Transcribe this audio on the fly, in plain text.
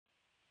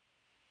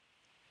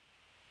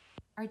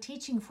Our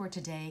teaching for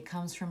today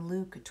comes from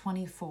Luke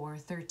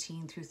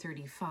 24:13 through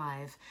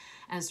 35,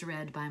 as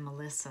read by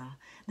Melissa.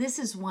 This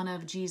is one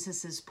of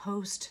Jesus'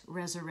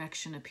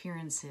 post-resurrection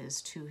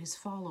appearances to his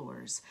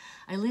followers.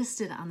 I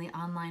listed on the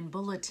online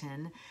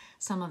bulletin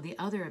some of the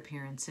other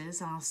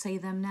appearances, and I'll say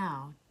them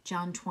now.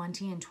 John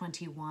 20 and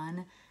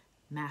 21,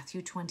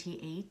 Matthew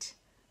 28,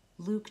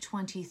 Luke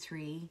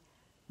 23,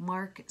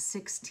 Mark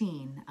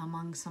 16,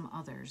 among some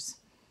others.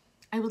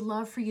 I would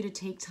love for you to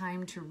take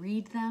time to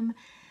read them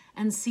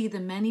and see the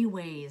many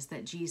ways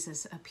that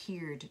Jesus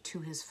appeared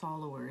to his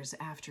followers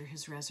after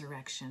his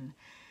resurrection,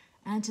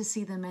 and to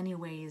see the many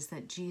ways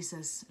that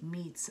Jesus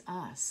meets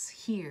us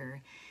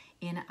here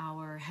in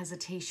our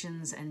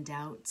hesitations and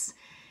doubts,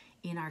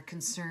 in our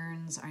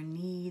concerns, our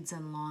needs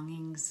and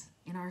longings,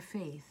 in our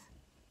faith,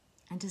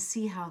 and to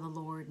see how the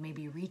Lord may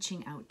be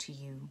reaching out to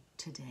you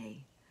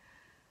today.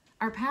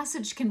 Our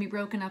passage can be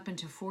broken up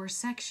into 4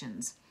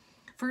 sections.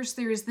 First,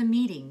 there is the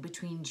meeting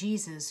between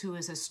Jesus, who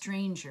is a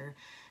stranger,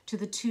 to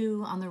the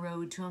two on the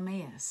road to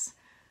Emmaus.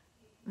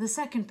 The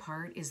second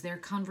part is their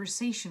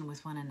conversation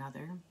with one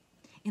another.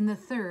 In the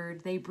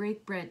third, they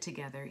break bread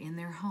together in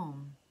their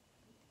home.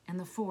 And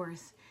the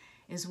fourth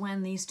is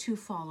when these two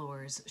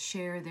followers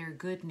share their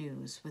good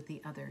news with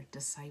the other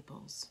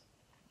disciples.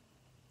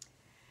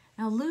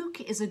 Now, Luke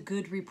is a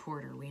good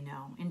reporter, we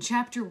know. In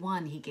chapter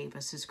 1, he gave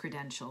us his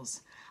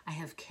credentials. I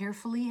have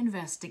carefully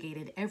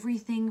investigated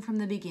everything from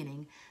the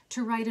beginning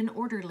to write an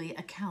orderly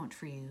account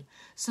for you,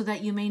 so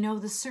that you may know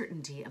the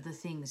certainty of the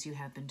things you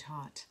have been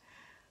taught.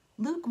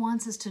 Luke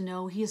wants us to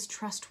know he is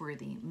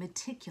trustworthy,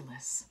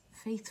 meticulous,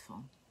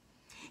 faithful.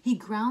 He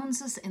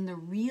grounds us in the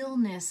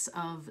realness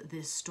of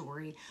this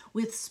story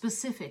with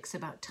specifics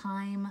about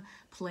time,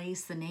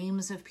 place, the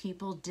names of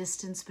people,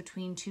 distance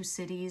between two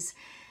cities,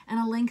 and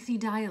a lengthy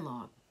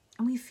dialogue.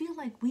 And we feel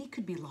like we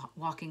could be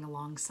walking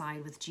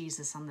alongside with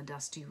Jesus on the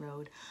dusty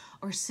road,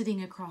 or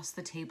sitting across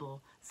the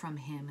table from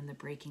him in the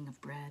breaking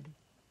of bread.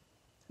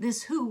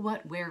 This who,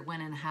 what, where, when,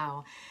 and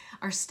how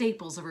are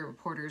staples of a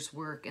reporter's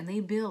work, and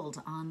they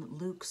build on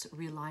Luke's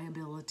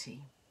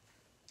reliability.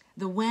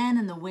 The when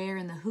and the where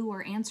and the who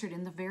are answered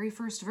in the very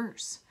first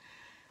verse.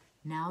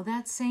 Now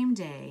that same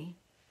day,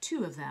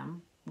 2 of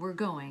them were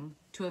going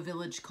to a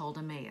village called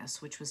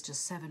Emmaus, which was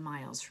just 7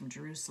 miles from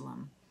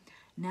Jerusalem.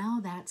 Now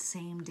that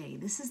same day.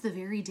 This is the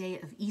very day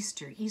of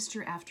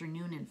Easter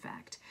afternoon, in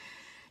fact.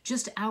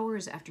 Just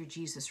hours after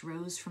Jesus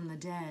rose from the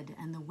dead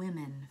and the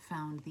women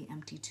found the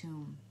empty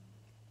tomb.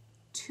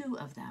 2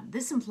 of them.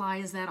 This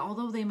implies that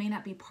although they may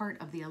not be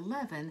part of the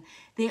 11,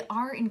 they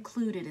are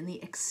included in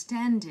the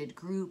extended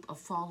group of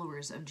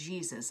followers of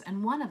Jesus,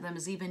 and one of them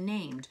is even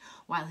named,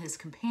 while his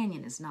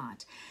companion is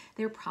not.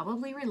 They're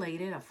probably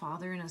related, a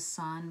father and a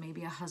son,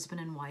 maybe a husband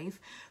and wife,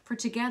 for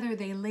together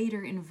they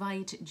later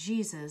invite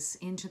Jesus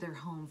into their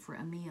home for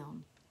a meal.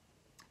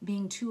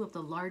 Being 2 of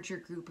the larger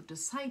group of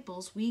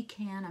disciples, we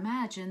can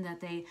imagine that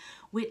they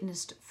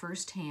witnessed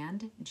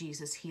firsthand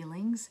Jesus'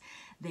 healings.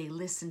 They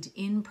listened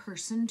in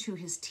person to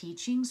his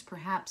teachings.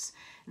 Perhaps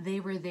they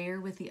were there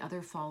with the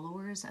other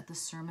followers at the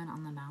Sermon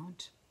on the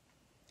Mount.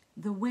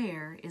 The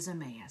where is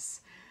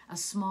Emmaus, a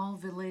small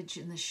village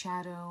in the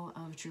shadow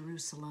of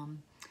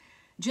Jerusalem.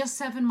 Just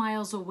 7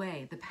 miles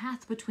away, the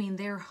path between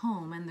their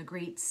home and the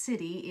great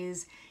city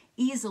is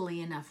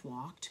easily enough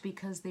walked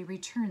because they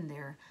returned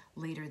there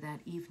later that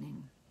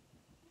evening.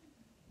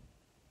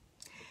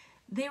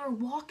 They were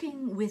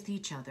walking with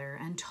each other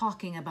and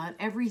talking about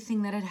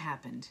everything that had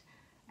happened.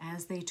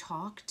 As they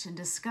talked and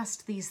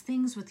discussed these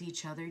things with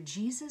each other,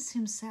 Jesus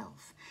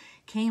himself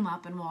came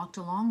up and walked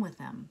along with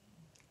them,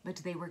 but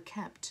they were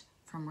kept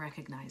from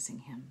recognizing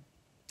him.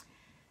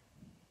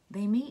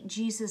 They meet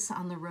Jesus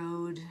on the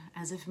road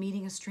as if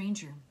meeting a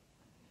stranger.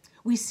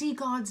 We see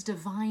God's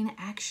divine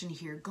action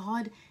here.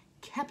 God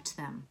kept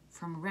them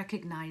from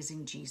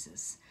recognizing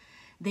Jesus.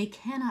 They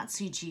cannot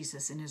see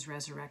Jesus in his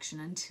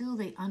resurrection until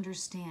they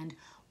understand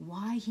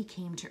why he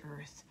came to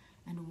earth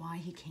and why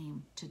he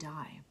came to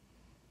die.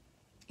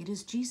 It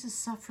is Jesus'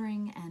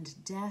 suffering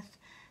and death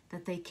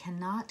that they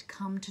cannot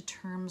come to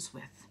terms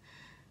with.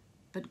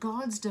 But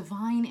God's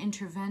divine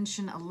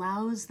intervention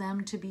allows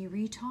them to be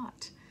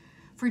retaught,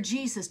 for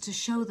Jesus to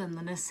show them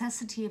the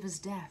necessity of his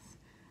death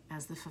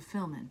as the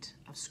fulfillment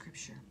of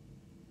Scripture.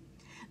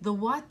 The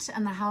what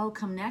and the how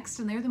come next,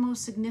 and they're the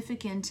most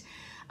significant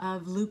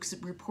of Luke's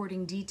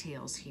reporting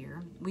details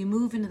here. We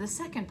move into the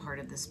second part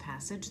of this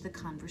passage, the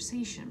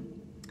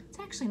conversation. It's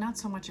actually not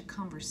so much a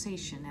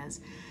conversation as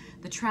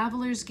the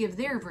travelers give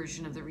their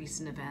version of the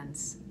recent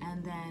events,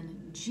 and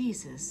then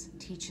Jesus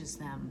teaches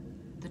them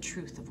the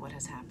truth of what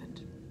has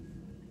happened.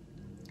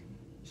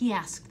 He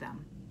asked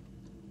them,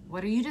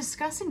 "What are you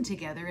discussing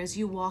together as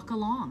you walk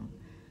along?"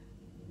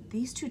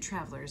 These 2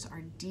 travelers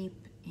are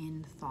deep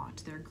in thought.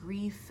 Their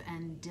grief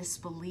and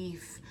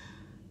disbelief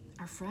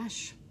are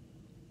fresh.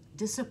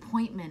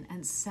 Disappointment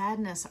and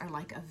sadness are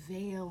like a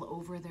veil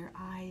over their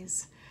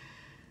eyes.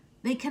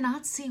 They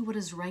cannot see what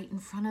is right in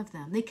front of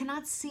them. They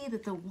cannot see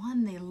that the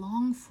one they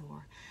long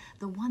for,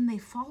 the one they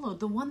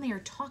followed, the one they are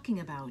talking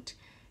about,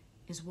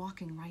 is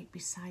walking right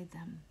beside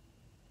them.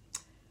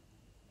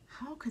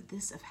 how could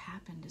this have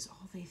happened is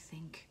all they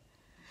think.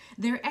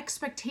 Their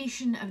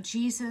expectation of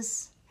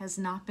Jesus has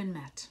not been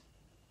met.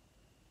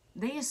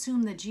 They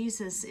assume that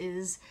Jesus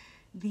is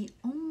the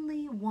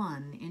only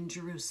one in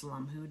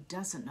Jerusalem who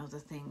doesn't know the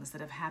things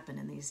that have happened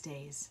in these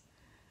days.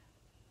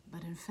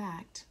 But in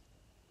fact,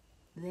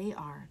 they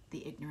are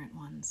the ignorant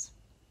ones.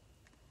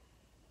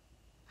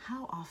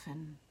 How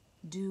often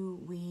do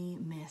we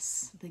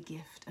miss the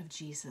gift of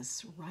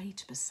Jesus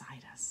right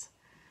beside us?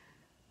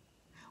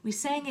 We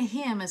sang a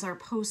hymn as our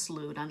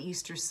postlude on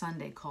Easter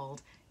Sunday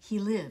called "He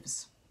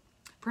Lives."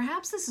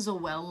 Perhaps this is a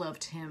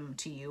well-loved hymn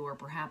to you, or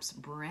perhaps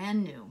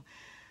brand new.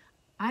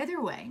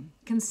 Either way,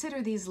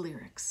 consider these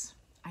lyrics.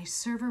 I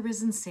serve a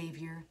risen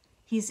Savior.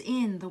 He's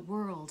in the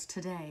world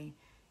today.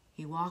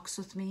 He walks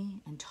with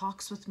me and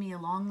talks with me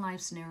along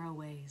life's narrow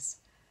ways.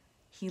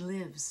 He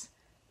lives.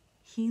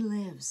 He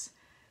lives.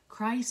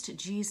 Christ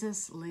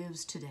Jesus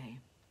lives today.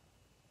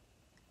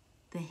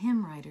 The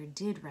hymn writer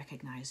did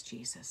recognize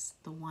Jesus,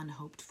 the one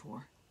hoped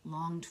for,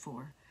 longed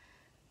for.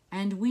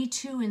 And we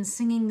too, in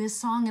singing this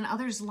song and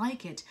others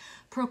like it,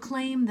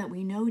 proclaim that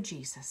we know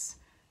Jesus.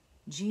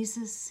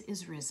 Jesus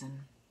is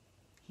risen.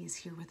 He's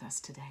here with us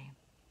today.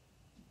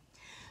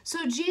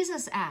 So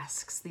Jesus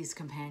asks these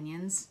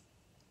companions,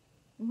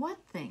 what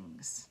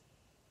things?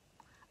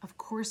 Of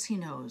course he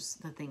knows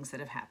the things that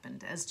have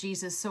happened. As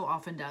Jesus so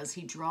often does,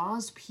 he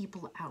draws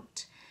people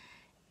out,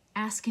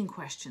 asking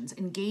questions,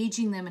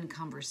 engaging them in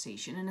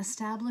conversation, and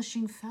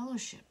establishing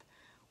fellowship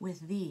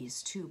with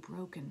these two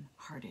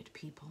broken-hearted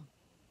people.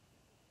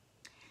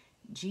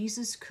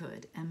 Jesus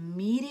could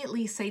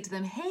immediately say to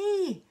them,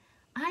 hey,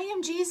 I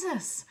am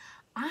Jesus.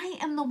 I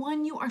am the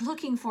one you are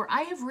looking for.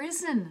 I have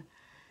risen.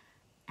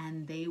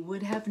 And they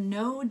would have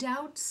no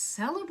doubt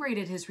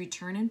celebrated his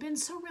return and been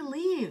so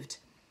relieved.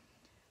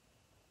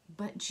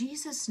 But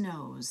Jesus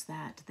knows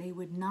that they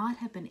would not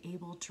have been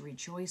able to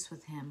rejoice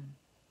with him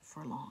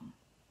for long.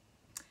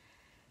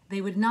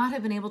 They would not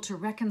have been able to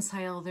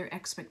reconcile their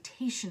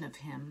expectation of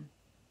him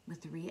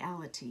with the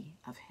reality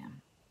of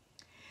him.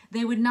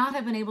 They would not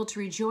have been able to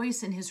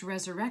rejoice in his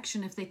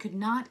resurrection if they could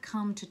not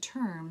come to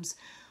terms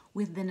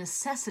with the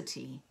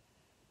necessity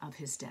of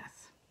his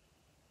death.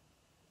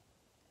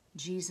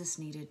 Jesus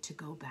needed to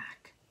go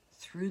back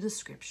through the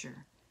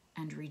scripture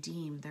and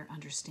redeem their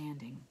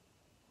understanding.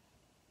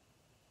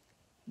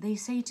 They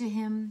say to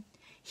him,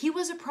 he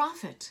was a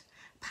prophet,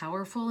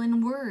 powerful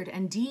in word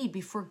and deed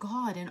before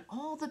God and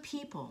all the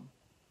people.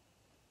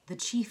 The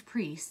chief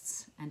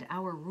priests and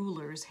our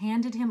rulers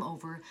handed him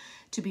over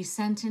to be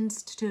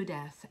sentenced to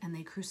death, and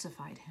they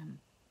crucified him.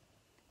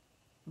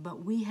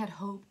 But we had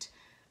hoped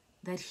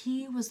that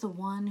he was the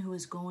one who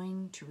is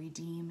going to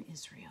redeem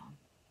Israel.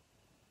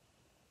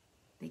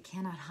 They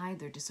cannot hide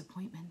their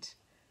disappointment.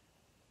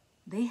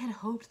 They had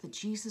hoped that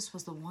Jesus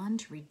was the one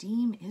to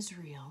redeem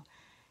Israel,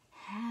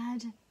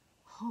 had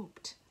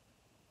hoped.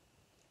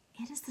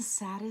 It is the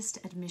saddest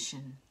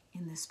admission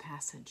in this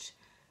passage,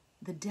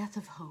 the death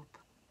of hope.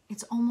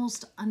 It's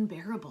almost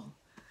unbearable.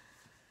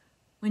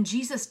 When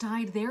Jesus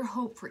died, their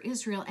hope for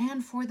Israel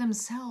and for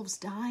themselves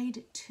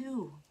died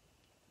too.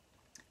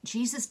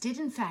 Jesus did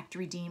in fact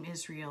redeem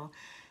Israel,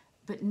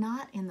 but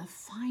not in the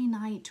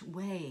finite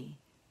way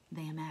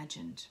they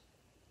imagined.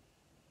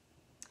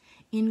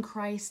 In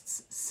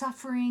Christ's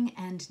suffering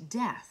and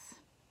death,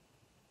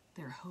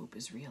 their hope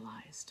is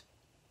realized.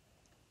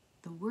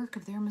 The work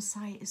of their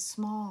Messiah is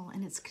small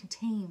and it's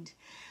contained.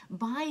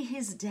 By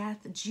his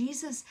death,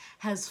 Jesus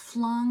has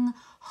flung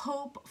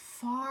hope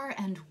far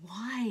and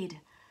wide.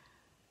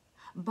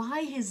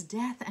 By his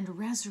death and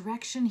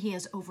resurrection, he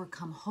has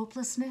overcome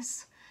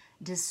hopelessness,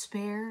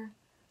 despair,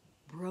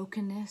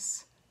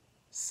 brokenness,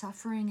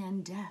 suffering,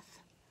 and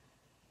death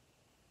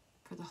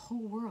for the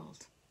whole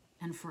world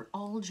and for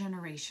all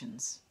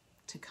generations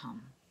to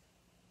come.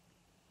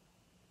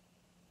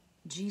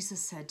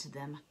 Jesus said to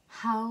them,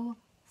 how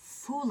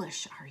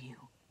foolish are you?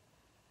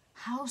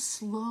 How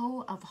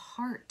slow of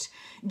heart.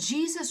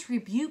 Jesus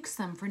rebukes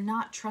them for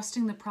not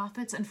trusting the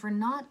prophets and for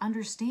not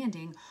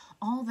understanding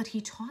all that he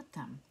taught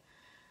them.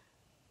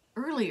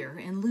 Earlier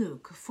in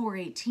Luke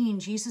 4:18,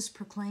 Jesus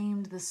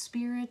proclaimed, the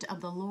Spirit of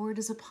the Lord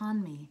is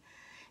upon me,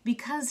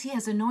 because he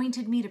has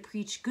anointed me to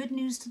preach good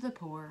news to the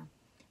poor,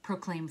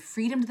 proclaim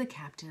freedom to the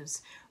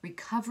captives,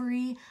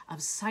 recovery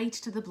of sight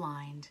to the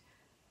blind,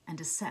 and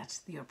to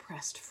set the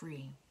oppressed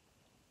free.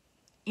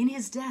 In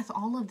his death,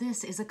 all of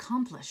this is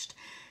accomplished.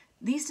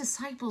 These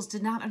disciples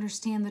did not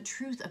understand the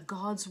truth of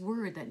God's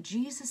word, that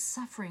Jesus'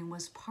 suffering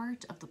was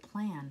part of the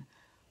plan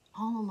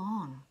all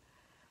along.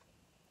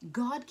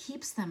 God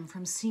keeps them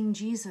from seeing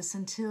Jesus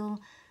until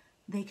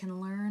they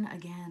can learn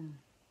again.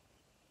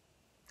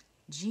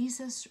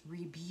 Jesus'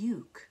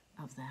 rebuke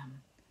of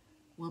them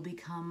will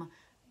become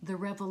the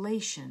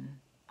revelation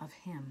of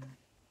him.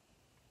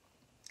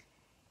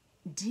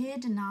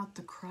 Did not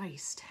the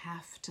Christ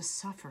have to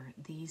suffer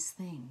these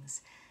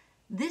things?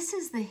 This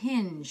is the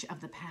hinge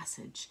of the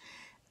passage,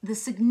 the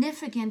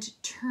significant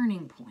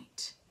turning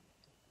point.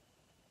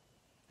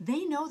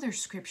 They know their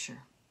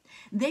scripture.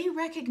 They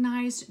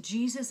recognize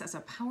Jesus as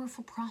a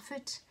powerful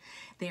prophet.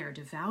 They are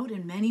devout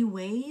in many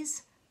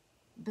ways,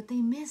 but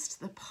they missed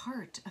the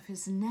part of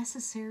his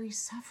necessary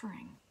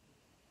suffering.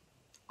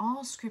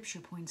 All Scripture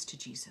points to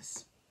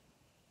Jesus.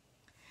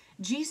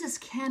 Jesus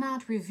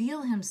cannot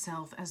reveal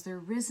himself as their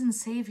risen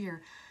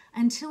Savior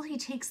until he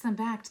takes them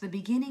back to the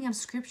beginning of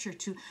Scripture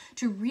to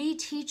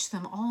reteach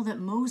them all that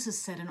Moses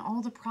said and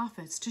all the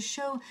prophets, to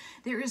show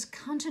there is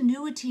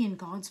continuity in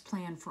God's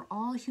plan for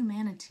all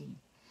humanity.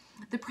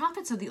 The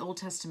prophets of the Old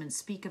Testament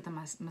speak of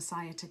the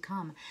Messiah to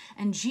come,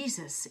 and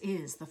Jesus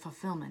is the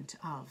fulfillment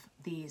of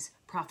these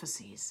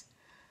prophecies.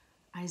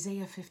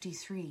 Isaiah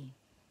 53,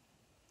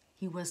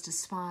 he was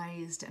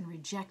despised and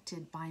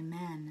rejected by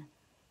men,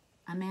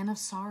 a man of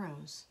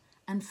sorrows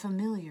and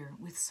familiar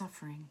with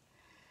suffering.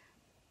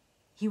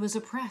 He was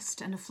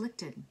oppressed and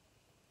afflicted,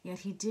 yet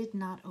he did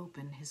not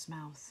open his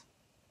mouth.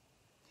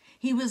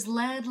 He was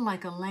led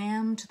like a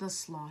lamb to the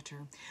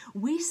slaughter.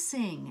 We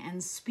sing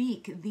and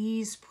speak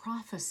these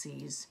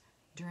prophecies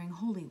during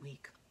Holy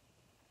Week.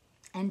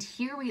 And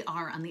here we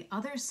are on the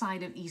other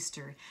side of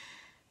Easter,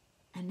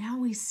 and now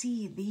we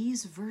see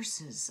these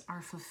verses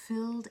are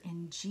fulfilled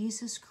in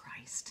Jesus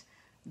Christ,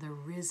 the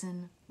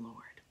risen Lord.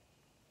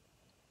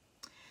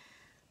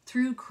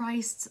 Through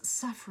Christ's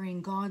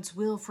suffering, God's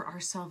will for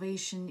our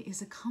salvation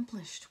is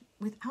accomplished.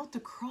 Without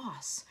the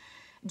cross,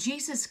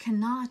 Jesus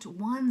cannot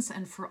once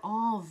and for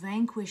all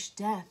vanquish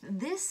death.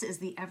 This is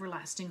the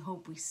everlasting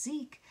hope we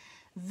seek,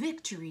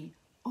 victory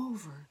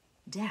over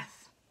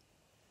death.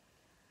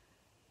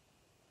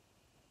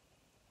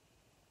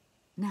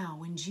 Now,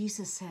 when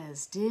Jesus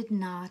says, did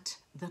not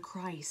the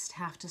Christ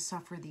have to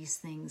suffer these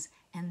things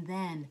and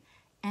then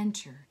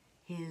enter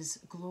his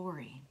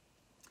glory?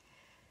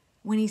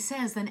 When he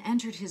says, then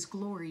entered his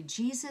glory,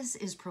 Jesus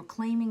is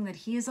proclaiming that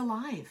he is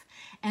alive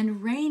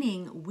and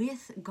reigning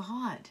with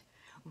God.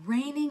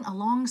 Reigning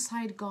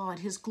alongside God.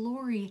 His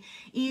glory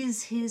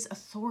is his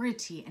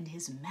authority and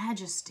his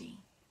majesty.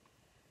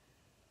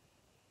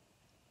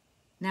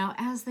 Now,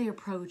 as they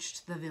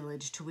approached the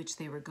village to which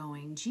they were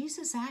going,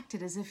 Jesus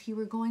acted as if he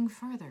were going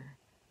further.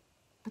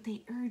 But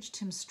they urged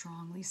him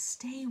strongly,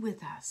 stay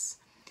with us,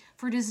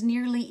 for it is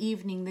nearly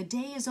evening, the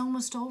day is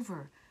almost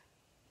over.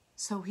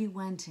 So he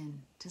went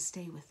in to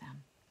stay with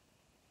them.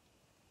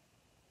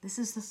 This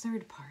is the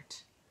third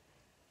part.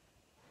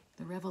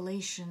 The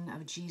revelation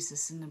of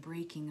Jesus in the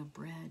breaking of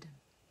bread.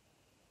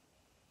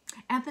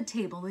 At the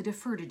table, they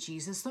defer to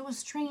Jesus, though a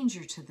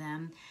stranger to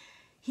them.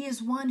 He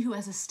is one who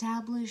has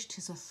established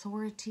his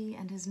authority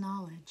and his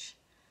knowledge.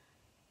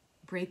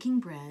 Breaking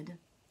bread,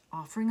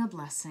 offering a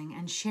blessing,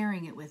 and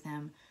sharing it with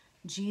them,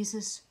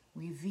 Jesus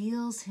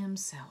reveals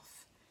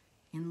himself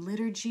in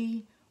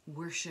liturgy,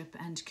 worship,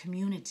 and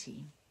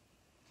community.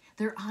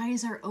 Their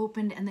eyes are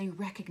opened and they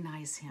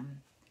recognize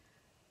him.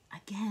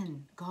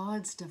 Again,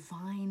 God's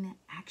divine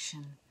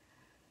action.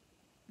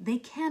 They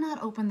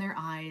cannot open their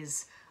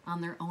eyes on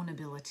their own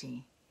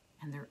ability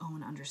and their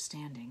own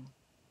understanding.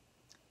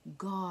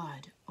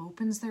 God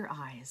opens their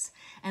eyes,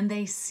 and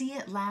they see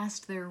at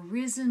last their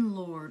risen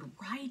Lord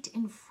right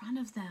in front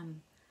of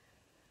them.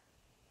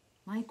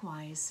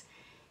 Likewise,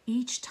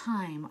 each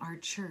time our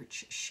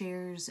church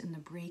shares in the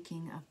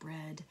breaking of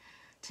bread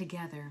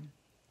together,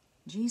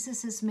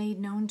 Jesus is made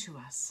known to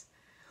us.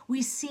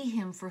 We see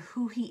him for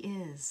who he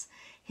is,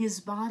 his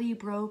body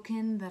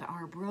broken, that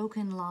our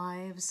broken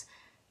lives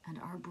and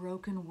our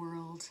broken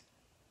world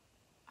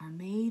are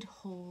made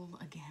whole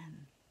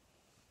again.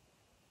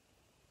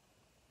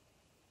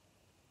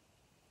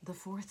 The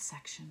fourth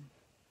section,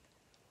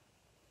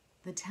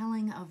 the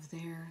telling of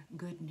their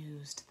good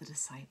news to the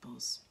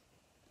disciples.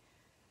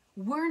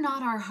 Were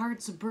not our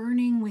hearts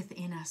burning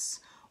within us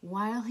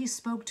while he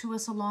spoke to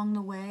us along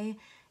the way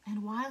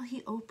and while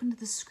he opened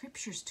the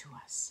scriptures to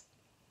us?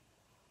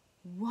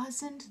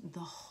 Wasn't the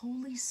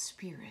Holy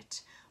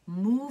Spirit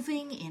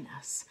moving in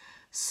us,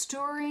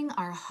 stirring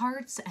our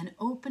hearts and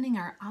opening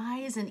our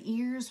eyes and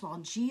ears while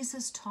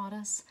Jesus taught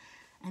us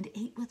and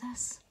ate with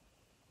us?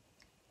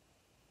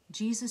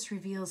 Jesus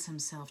reveals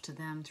himself to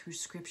them through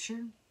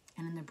Scripture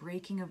and in the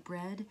breaking of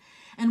bread.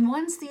 And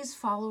once these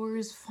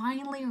followers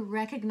finally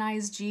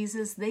recognize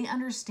Jesus, they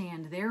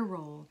understand their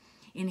role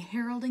in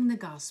heralding the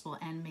gospel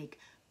and make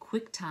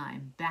quick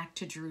time back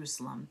to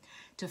Jerusalem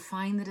to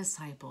find the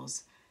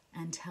disciples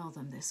and tell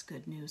them this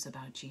good news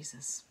about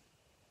Jesus.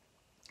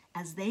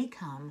 As they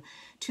come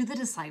to the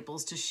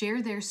disciples to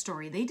share their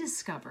story, they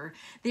discover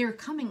they are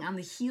coming on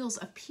the heels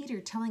of Peter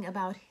telling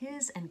about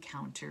his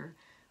encounter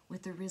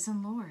with the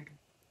risen Lord.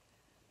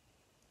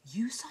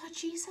 You saw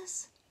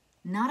Jesus?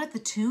 Not at the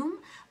tomb,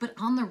 but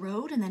on the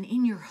road and then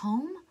in your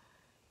home?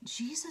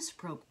 Jesus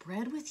broke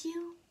bread with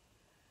you?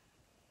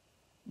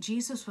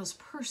 Jesus was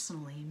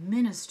personally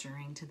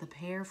ministering to the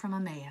pair from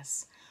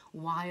Emmaus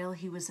while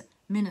he was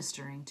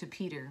ministering to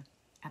Peter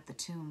at the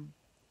tomb.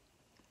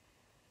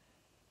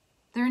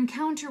 Their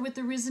encounter with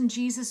the risen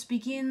Jesus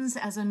begins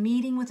as a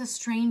meeting with a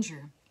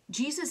stranger.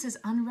 Jesus is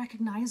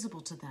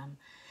unrecognizable to them,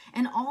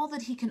 and all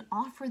that he can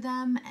offer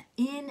them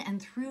in and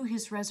through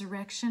his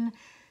resurrection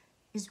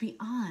is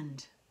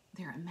beyond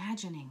their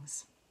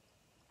imaginings.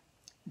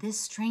 This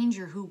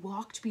stranger who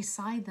walked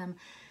beside them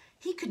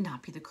He could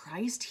not be the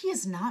Christ. He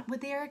is not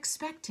what they are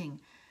expecting.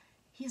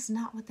 He is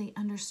not what they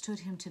understood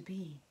him to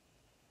be.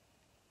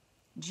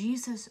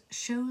 Jesus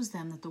shows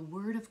them that the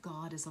Word of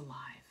God is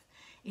alive.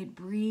 It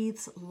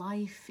breathes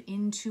life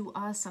into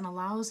us and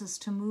allows us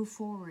to move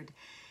forward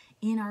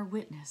in our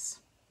witness.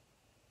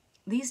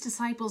 These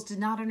disciples did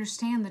not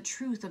understand the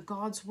truth of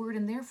God's Word,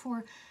 and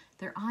therefore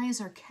their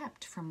eyes are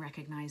kept from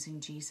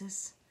recognizing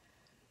Jesus.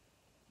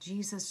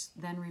 Jesus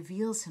then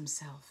reveals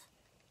himself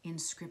in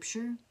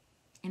Scripture,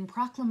 in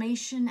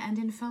proclamation, and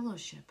in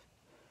fellowship.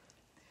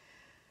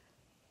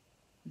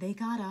 They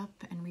got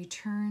up and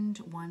returned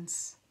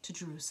once to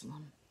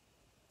Jerusalem.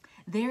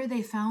 There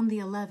they found the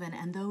 11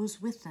 and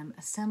those with them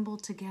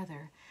assembled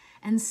together,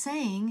 and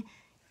saying,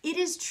 "It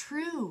is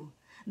true,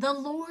 the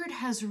Lord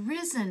has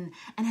risen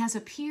and has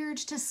appeared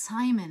to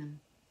Simon."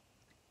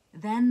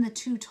 Then the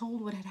two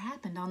told what had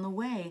happened on the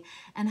way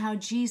and how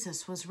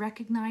Jesus was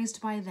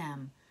recognized by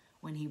them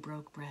when he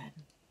broke bread.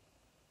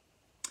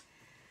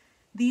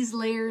 These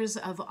layers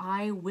of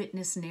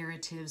eyewitness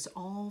narratives,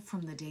 all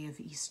from the day of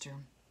Easter.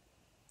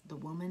 The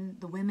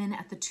women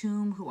at the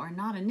tomb who are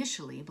not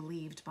initially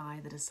believed by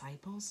the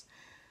disciples.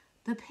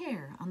 The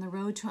pair on the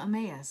road to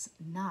Emmaus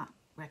not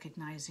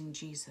recognizing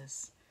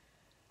Jesus.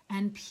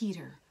 And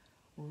Peter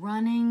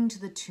running to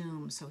the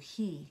tomb so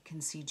he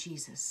can see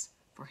Jesus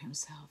for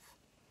himself.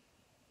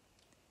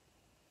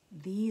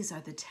 These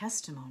are the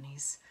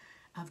testimonies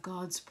of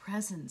God's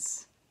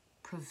presence,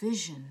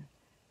 provision,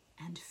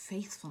 and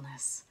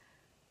faithfulness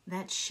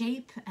that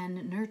shape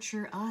and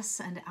nurture us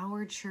and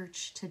our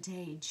church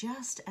today,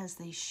 just as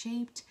they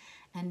shaped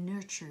and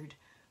nurtured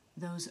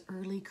those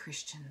early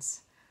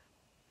Christians.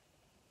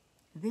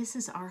 This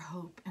is our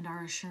hope and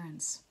our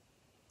assurance.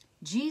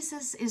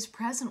 Jesus is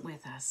present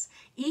with us,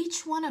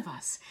 each one of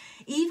us,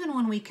 even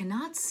when we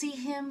cannot see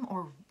him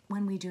or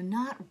when we do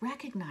not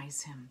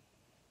recognize him.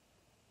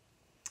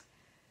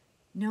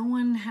 No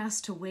one has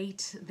to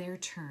wait their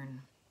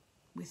turn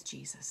with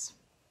Jesus.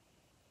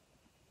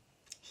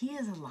 He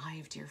is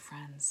alive, dear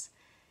friends.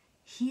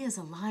 He is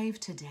alive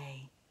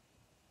today,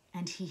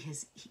 and he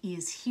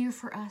is here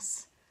for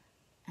us,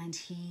 and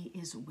he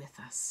is with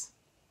us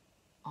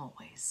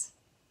always.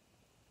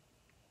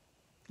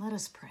 Let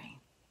us pray.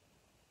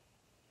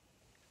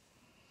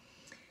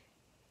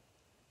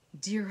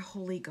 Dear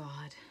Holy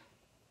God,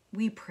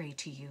 we pray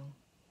to you.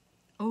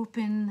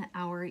 Open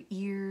our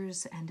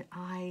ears and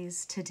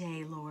eyes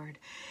today, Lord,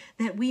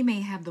 that we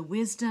may have the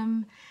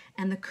wisdom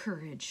and the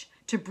courage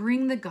to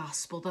bring the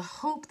gospel, the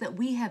hope that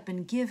we have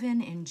been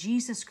given in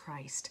Jesus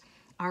Christ,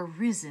 our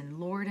risen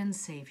Lord and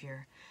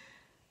Savior.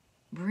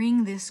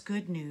 Bring this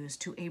good news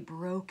to a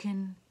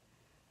broken,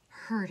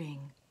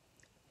 hurting,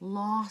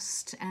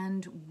 lost,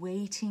 and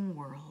waiting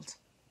world.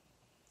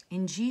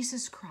 In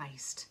Jesus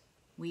Christ,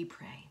 we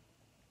pray.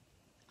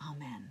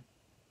 Amen.